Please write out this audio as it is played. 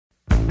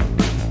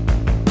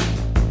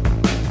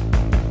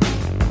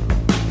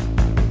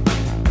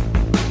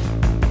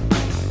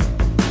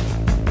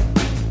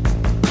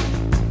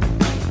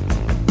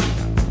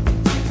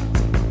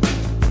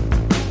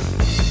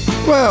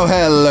Well,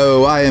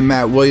 hello, I am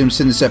Matt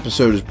Williamson. This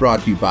episode is brought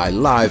to you by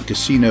Live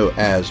Casino,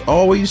 as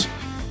always.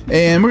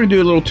 And we're going to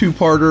do a little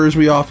two-parter, as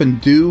we often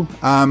do.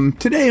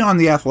 Today on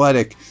The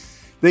Athletic,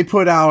 they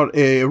put out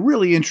a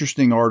really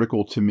interesting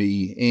article to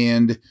me.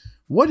 And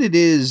what it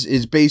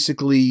is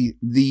basically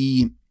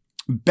the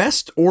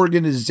best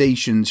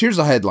organizations. Here's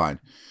the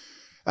headline.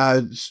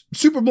 The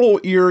Super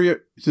Bowl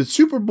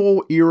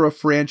era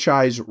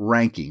franchise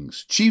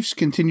rankings. Chiefs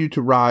continue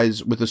to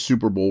rise with a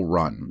Super Bowl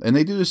run. And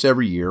they do this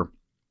every year.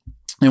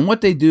 And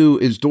what they do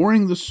is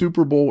during the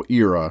Super Bowl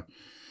era,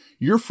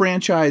 your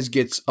franchise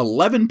gets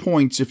 11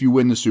 points if you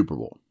win the Super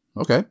Bowl.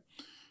 Okay.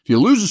 If you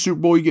lose the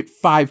Super Bowl, you get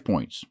 5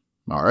 points.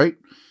 All right.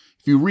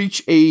 If you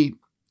reach a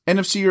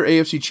NFC or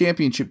AFC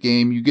championship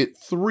game, you get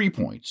 3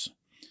 points.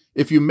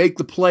 If you make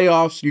the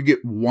playoffs, you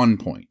get 1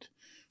 point.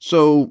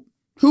 So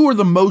who are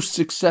the most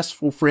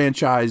successful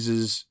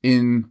franchises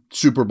in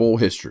Super Bowl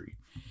history?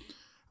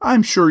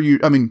 I'm sure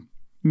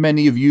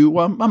many of you,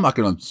 well, I'm not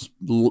going to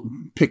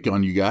pick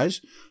on you guys.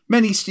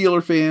 Many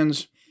Steeler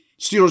fans.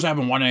 Steelers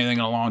haven't won anything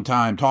in a long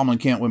time. Tomlin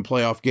can't win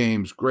playoff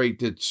games.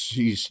 Great.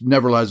 He's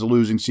never has a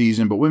losing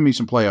season, but win me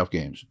some playoff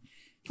games.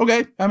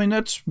 Okay.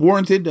 That's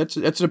warranted. That's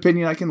an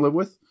opinion I can live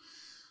with.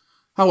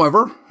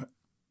 However,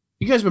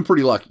 you guys have been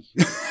pretty lucky.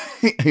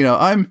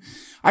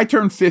 I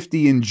turned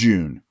 50 in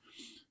June.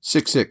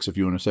 6/6 if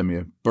you want to send me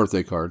a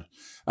birthday card.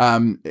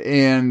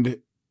 And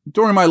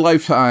during my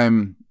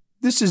lifetime,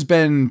 this has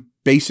been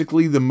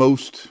basically the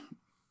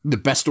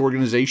best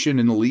organization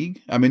in the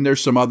league.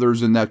 There's some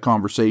others in that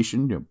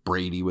conversation,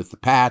 Brady with the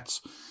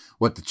Pats,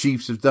 what the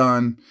Chiefs have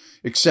done,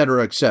 et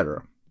cetera, et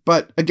cetera.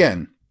 But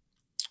again,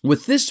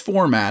 with this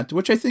format,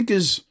 which I think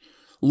is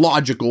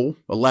logical,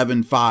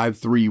 11, 5,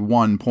 3,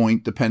 1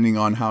 point, depending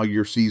on how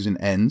your season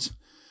ends,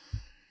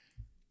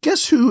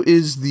 guess who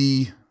is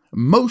the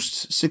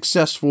most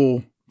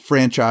successful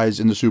franchise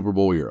in the Super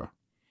Bowl era?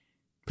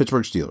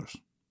 Pittsburgh Steelers.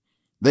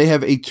 They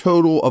have a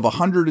total of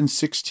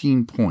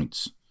 116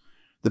 points.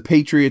 The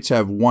Patriots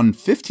have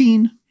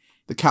 115.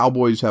 The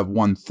Cowboys have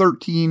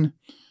 113.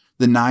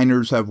 The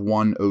Niners have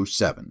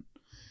 107.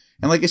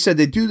 And like I said,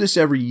 they do this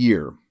every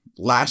year.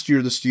 Last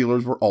year, the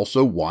Steelers were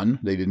also 1.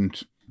 They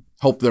didn't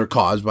help their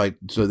cause,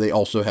 so they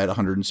also had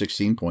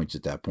 116 points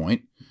at that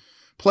point.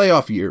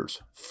 Playoff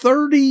years,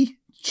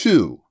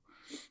 32.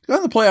 Got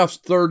in the playoffs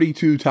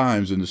 32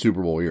 times in the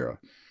Super Bowl era.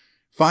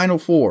 Final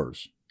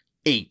Fours,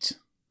 8.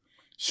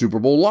 Super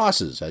Bowl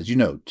losses, as you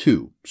know,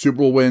 2. Super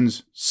Bowl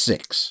wins,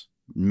 6.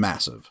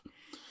 Massive.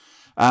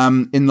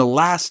 I'll get the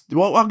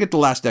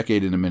last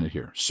decade in a minute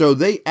here. So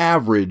they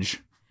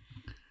average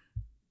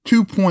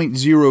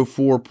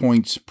 2.04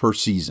 points per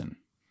season.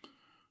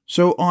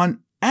 So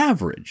on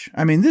average,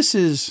 this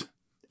is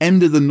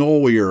end of the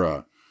Noel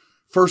era,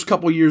 first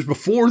couple years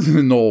before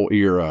the Noel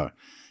era,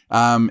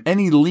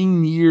 any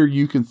lean year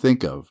you can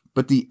think of.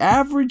 But the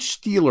average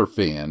Steeler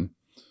fan,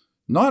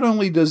 not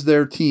only does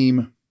their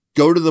team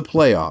go to the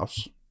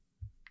playoffs,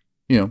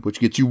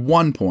 which gets you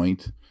 1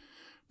 point,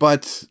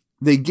 but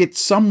they get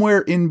somewhere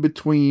in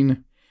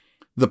between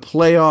the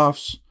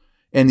playoffs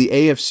and the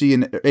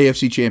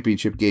AFC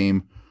championship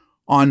game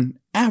on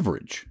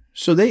average.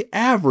 So they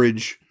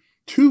average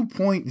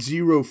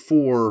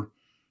 2.04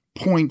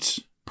 points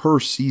per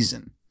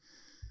season.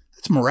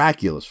 That's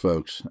miraculous,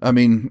 folks.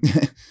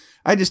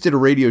 I just did a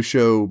radio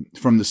show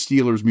from the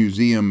Steelers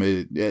Museum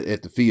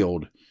at the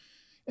field,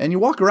 and you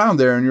walk around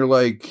there and you're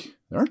like,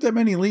 there aren't that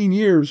many lean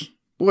years.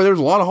 Boy, there's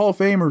a lot of Hall of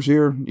Famers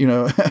here.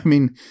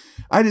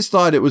 I just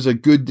thought it was a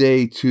good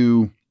day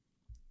to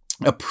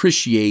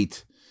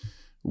appreciate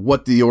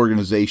what the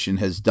organization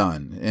has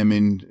done.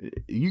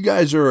 You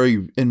guys are,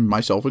 and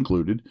myself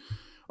included,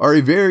 are a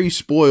very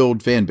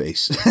spoiled fan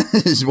base,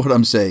 is what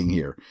I'm saying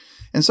here.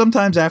 And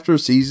sometimes after a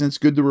season, it's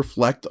good to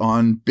reflect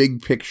on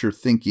big picture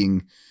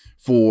thinking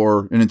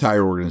for an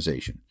entire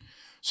organization.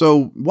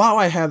 So while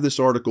I have this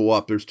article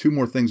up, there's 2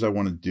 more things I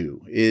want to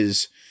do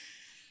is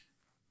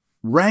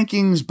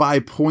rankings by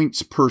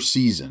points per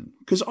season.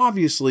 Because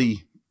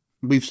obviously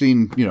we've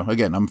seen,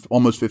 again, I'm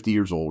almost 50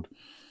 years old.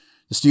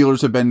 The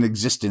Steelers have been in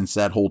existence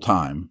that whole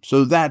time.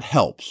 So that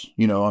helps.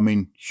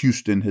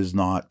 Houston has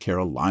not,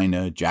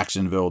 Carolina,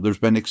 Jacksonville. There's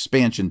been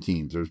expansion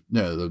teams.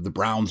 The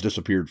Browns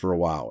disappeared for a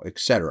while,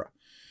 etc.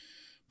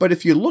 But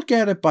if you look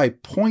at it by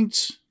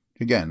points,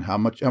 again, how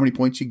many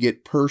points you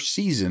get per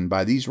season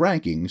by these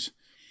rankings,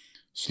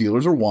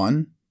 Steelers are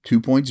 1,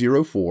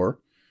 2.04.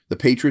 The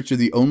Patriots are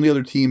the only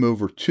other team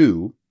over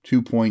 2,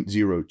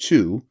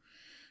 2.02.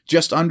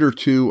 Just under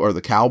 2 are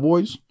the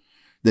Cowboys.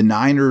 The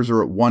Niners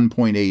are at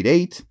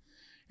 1.88.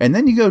 And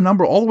then you go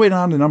all the way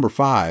down to number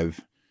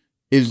 5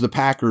 is the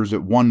Packers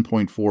at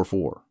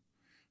 1.44.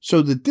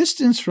 So the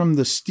distance from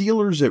the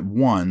Steelers at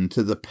 1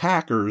 to the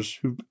Packers,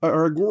 who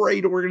are a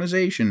great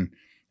organization,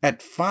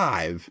 at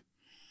 5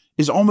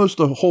 is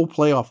almost a whole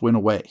playoff win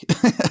away.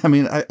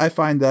 I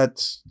find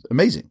that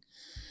amazing.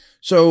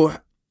 So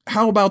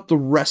how about the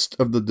rest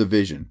of the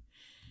division?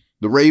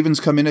 The Ravens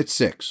come in at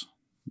 6.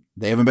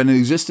 They haven't been in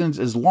existence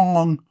as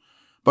long,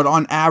 but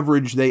on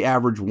average, they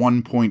average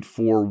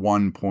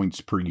 1.41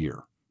 points per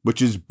year,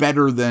 which is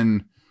better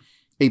than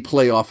a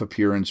playoff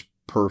appearance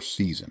per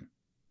season.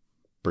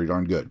 Pretty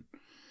darn good.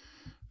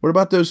 What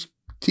about those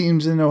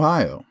teams in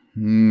Ohio?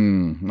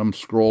 I'm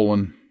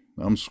scrolling.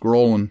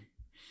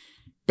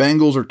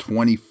 Bengals are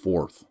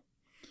 24th.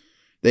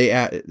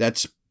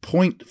 That's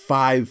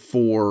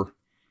 0.54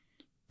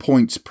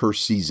 points per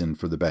season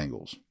for the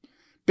Bengals.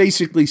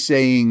 Basically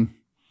saying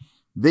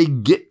they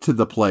get to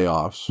the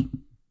playoffs,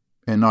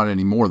 and not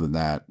any more than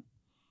that,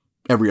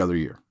 every other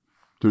year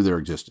through their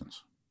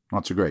existence.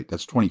 Not so great.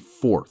 That's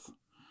 24th.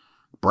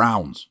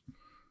 Browns,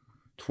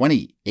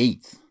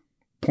 28th,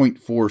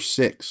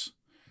 0.46.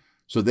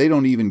 So they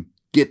don't even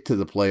get to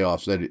the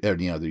playoffs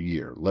any other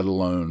year, let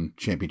alone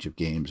championship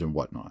games and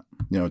whatnot.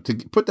 To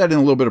put that in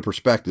a little bit of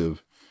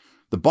perspective,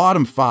 the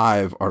bottom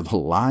 5 are the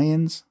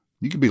Lions.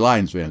 You could be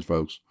Lions fans,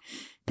 folks.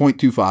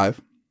 0.25.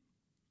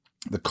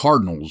 The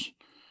Cardinals,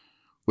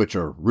 which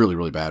are really,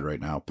 really bad right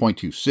now,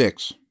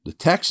 0.26. The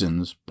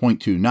Texans,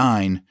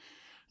 0.29.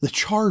 The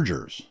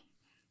Chargers,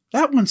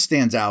 that one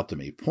stands out to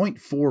me,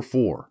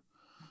 0.44.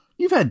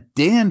 You've had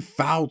Dan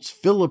Fouts,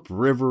 Phillip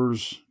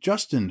Rivers,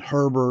 Justin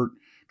Herbert,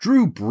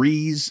 Drew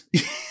Brees.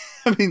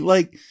 I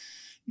mean,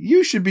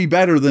 you should be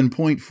better than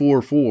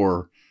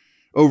 0.44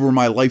 over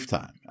my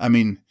lifetime. I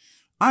mean,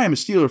 I am a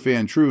Steeler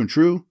fan,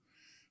 true,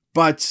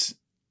 but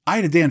I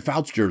had a Dan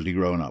Fouts jersey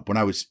growing up when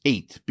I was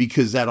 8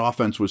 because that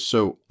offense was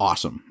so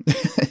awesome.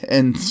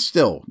 And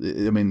still,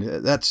 I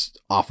mean, that's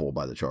awful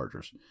by the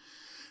Chargers.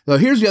 Now,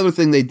 here's the other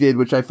thing they did,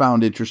 which I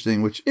found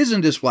interesting, which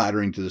isn't as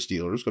flattering to the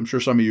Steelers. I'm sure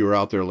some of you are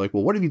out there like,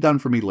 well, what have you done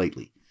for me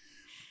lately?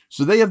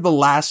 So they have the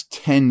last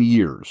 10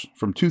 years,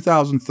 from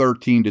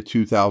 2013 to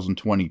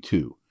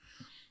 2022.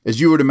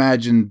 As you would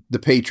imagine, the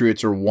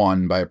Patriots are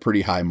won by a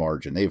pretty high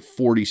margin. They have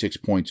 46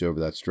 points over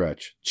that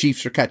stretch.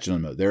 Chiefs are catching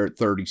them, though. They're at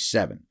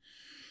 37.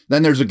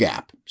 Then there's a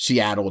gap.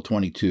 Seattle at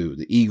 22.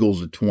 The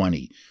Eagles at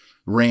 20.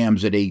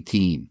 Rams at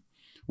 18.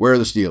 Where are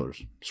the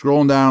Steelers?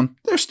 Scrolling down,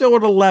 they're still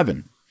at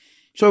 11.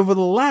 So over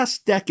the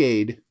last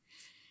decade,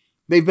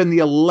 they've been the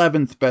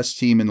 11th best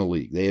team in the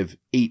league. They have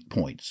 8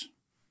 points.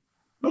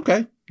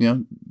 Okay.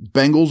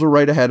 Bengals are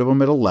right ahead of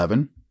them at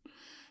 11.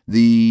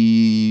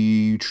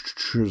 I'm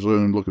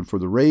looking for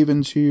the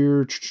Ravens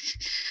here.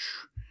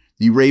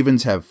 The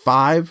Ravens have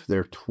 5.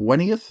 They're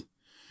 20th.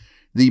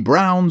 The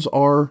Browns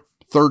are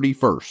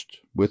 31st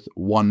with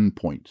 1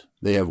 point.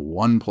 They have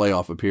 1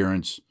 playoff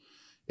appearance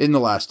in the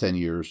last 10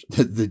 years.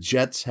 The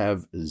Jets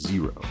have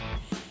 0.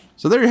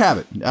 So there you have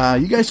it.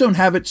 You guys don't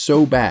have it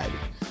so bad.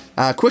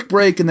 Quick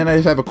break, and then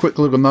I have a quick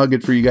little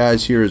nugget for you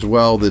guys here as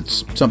well.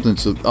 That's something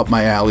that's up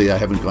my alley. I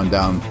haven't gone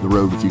down the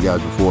road with you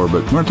guys before,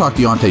 but we're going to talk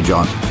Deontay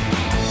Johnson.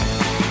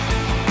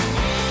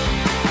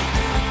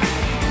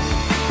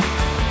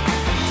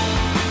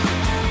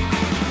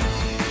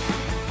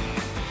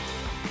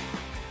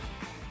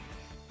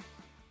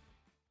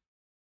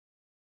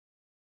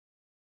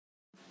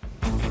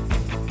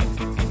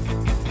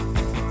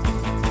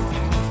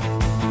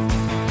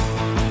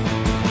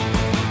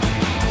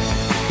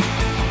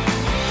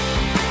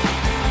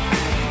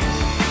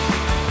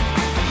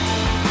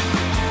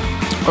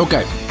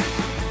 Okay,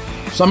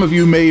 some of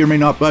you may or may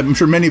not, but I'm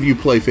sure many of you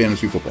play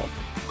fantasy football.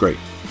 Great.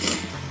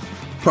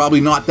 Probably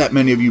not that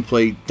many of you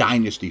play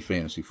Dynasty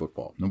fantasy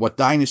football. And what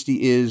Dynasty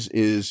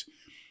is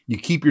you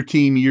keep your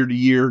team year to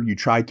year. You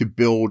try to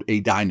build a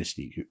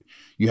dynasty.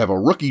 You have a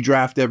rookie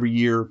draft every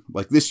year.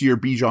 Like this year,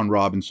 Bijan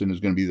Robinson is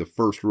going to be the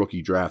first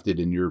rookie drafted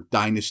in your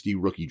Dynasty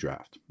rookie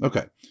draft.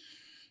 Okay.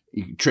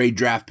 You trade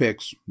draft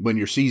picks when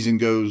your season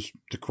goes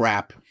to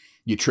crap.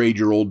 You trade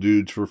your old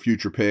dudes for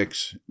future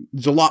picks.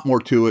 There's a lot more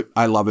to it.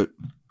 I love it.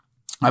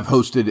 I've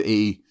hosted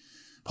a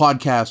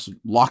podcast,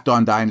 Locked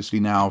On Dynasty,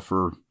 now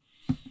for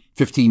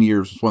 15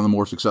 years. It's one of the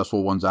more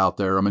successful ones out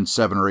there. I'm in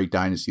 7 or 8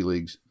 Dynasty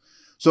leagues.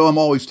 So I'm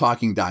always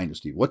talking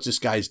Dynasty. What's this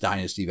guy's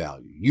Dynasty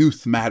value?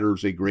 Youth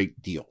matters a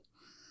great deal.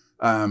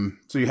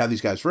 So you have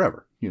these guys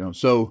forever,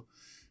 So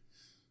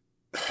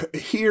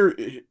here,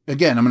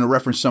 again, I'm going to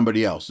reference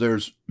somebody else.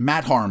 There's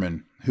Matt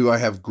Harmon, who I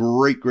have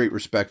great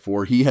respect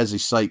for. He has a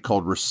site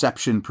called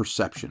Reception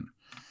Perception.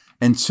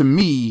 And to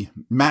me,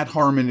 Matt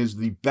Harmon is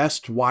the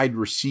best wide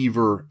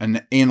receiver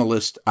and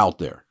analyst out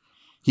there.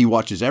 He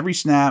watches every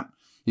snap.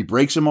 He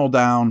breaks them all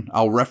down.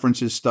 I'll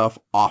reference his stuff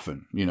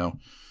often,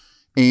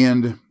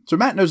 And so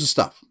Matt knows his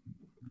stuff.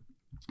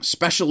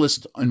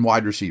 Specialist in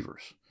wide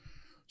receivers.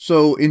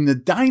 So in the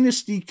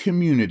Dynasty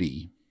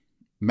community,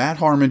 Matt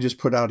Harmon just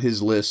put out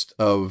his list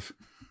of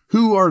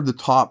who are the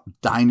top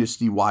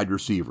Dynasty wide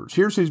receivers.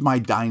 Here's my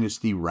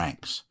Dynasty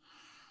ranks.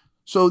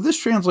 So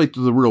this translates to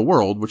the real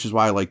world, which is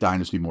why I like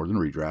Dynasty more than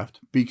Redraft,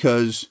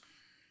 because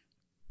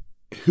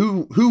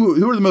who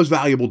are the most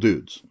valuable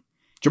dudes?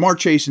 Jamar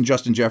Chase and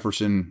Justin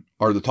Jefferson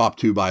are the top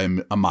 2 by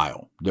a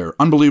mile. They're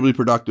unbelievably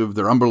productive.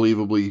 They're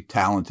unbelievably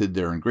talented.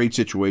 They're in great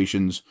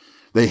situations.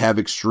 They have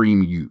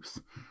extreme youth.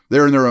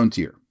 They're in their own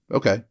tier.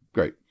 Okay,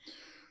 great.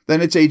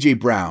 Then it's A.J.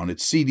 Brown.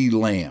 It's C.D.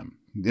 Lamb.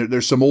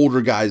 There's some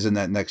older guys in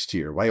that next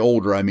tier. By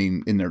older, I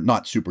mean they're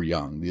not super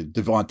young.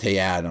 Devontae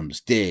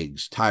Adams,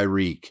 Diggs,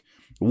 Tyreek,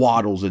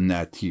 Waddle's in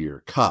that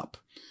tier, Kupp.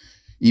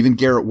 Even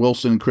Garrett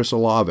Wilson and Chris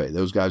Olave.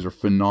 Those guys are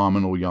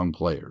phenomenal young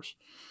players.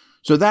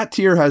 So that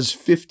tier has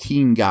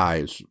 15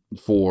 guys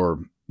for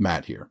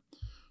Matt here.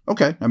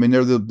 Okay, I mean,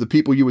 they're the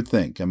people you would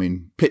think. I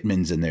mean,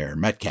 Pittman's in there,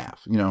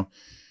 Metcalf,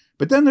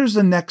 But then there's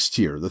the next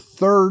tier, the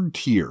third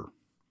tier.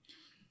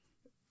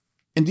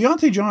 And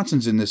Diontae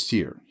Johnson's in this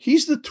tier.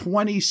 He's the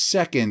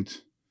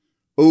 22nd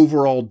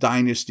overall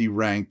Dynasty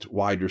ranked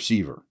wide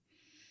receiver.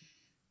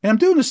 And I'm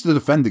doing this to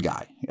defend the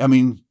guy. I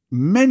mean,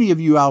 many of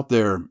you out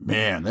there,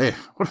 man,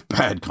 what a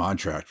bad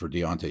contract for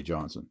Diontae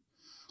Johnson.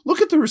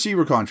 Look at the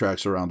receiver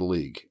contracts around the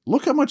league.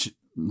 Look how much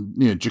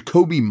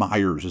Jacoby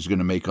Myers is going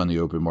to make on the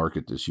open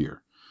market this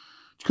year.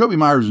 Jacoby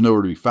Myers is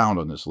nowhere to be found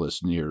on this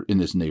list in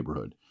this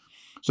neighborhood.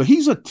 So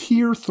he's a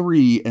tier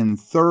 3 and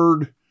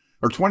third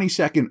or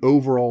 22nd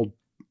overall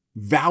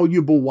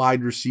valuable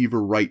wide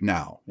receiver right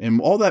now. And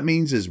all that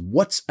means is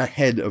what's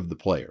ahead of the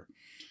player.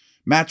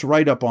 Matt's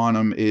write-up on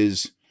him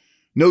is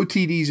no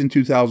TDs in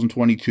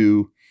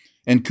 2022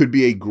 and could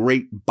be a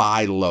great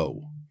buy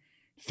low.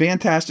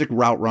 Fantastic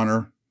route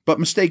runner, but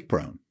mistake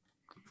prone.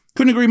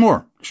 Couldn't agree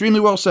more. Extremely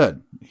well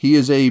said. He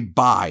is a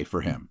buy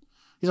for him.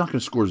 He's not going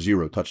to score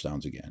 0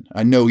 touchdowns again.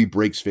 I know he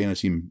breaks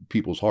fantasy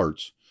people's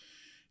hearts.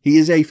 He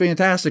is a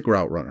fantastic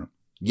route runner.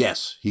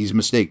 Yes, he's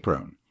mistake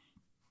prone.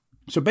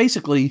 So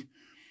basically,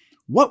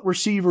 what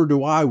receiver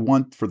do I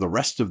want for the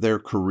rest of their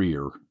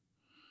career?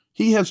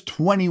 He has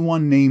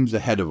 21 names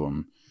ahead of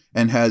him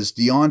and has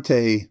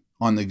Diontae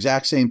on the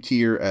exact same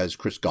tier as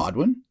Chris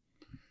Godwin,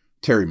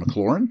 Terry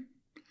McLaurin,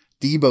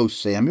 Deebo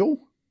Samuel,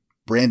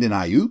 Brandon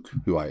Ayuk,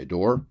 who I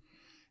adore,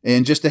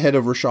 and just ahead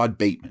of Rashad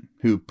Bateman,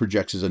 who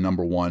projects as a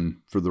number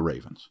 1 for the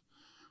Ravens.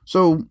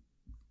 So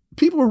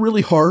people are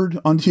really hard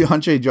on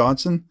Diontae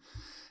Johnson,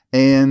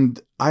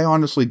 and I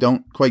honestly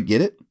don't quite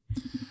get it.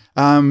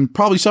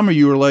 Probably some of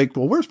you are like,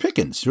 well, where's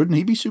Pickens? Shouldn't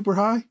he be super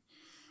high?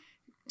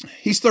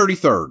 He's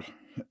 33rd.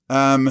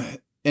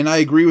 And I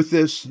agree with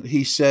this.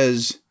 He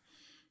says,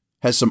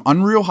 has some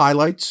unreal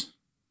highlights,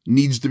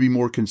 needs to be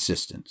more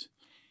consistent.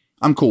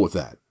 I'm cool with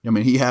that. I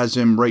mean, he has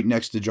him right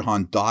next to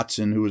Jahan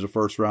Dotson, who was a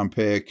first-round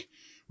pick,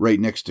 right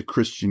next to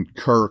Christian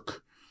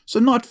Kirk. So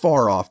not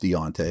far off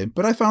Diontae,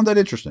 but I found that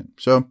interesting.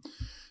 So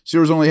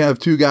Steelers only have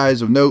 2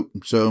 guys of note,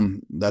 so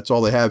that's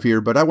all they have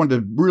here. But I wanted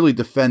to really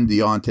defend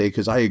Diontae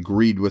because I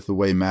agreed with the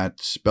way Matt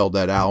spelled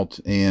that out.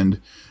 And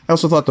I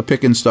also thought the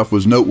Pickens stuff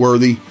was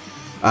noteworthy.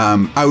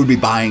 I would be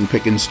buying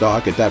Pickens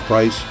stock at that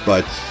price,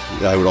 but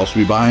I would also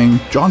be buying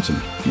Johnson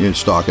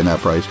stock in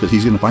that price because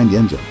he's going to find the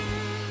end zone.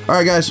 All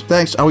right, guys,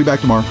 thanks. I'll be back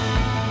tomorrow.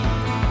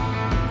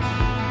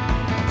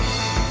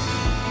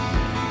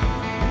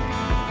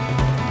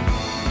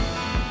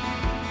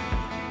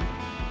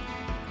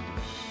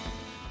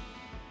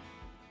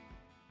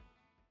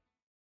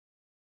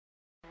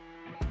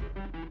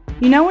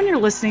 You know when you're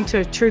listening to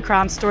a true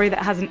crime story that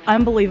has an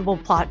unbelievable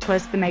plot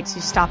twist that makes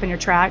you stop in your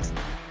tracks?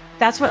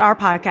 That's what our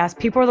podcast,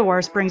 People Are the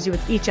Worst, brings you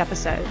with each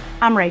episode.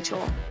 I'm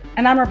Rachel.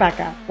 And I'm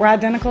Rebecca. We're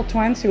identical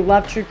twins who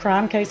love true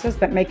crime cases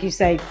that make you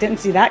say, didn't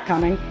see that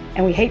coming,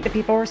 and we hate the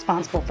people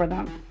responsible for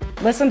them.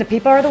 Listen to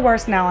People Are the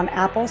Worst now on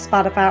Apple,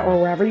 Spotify, or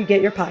wherever you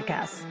get your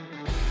podcasts.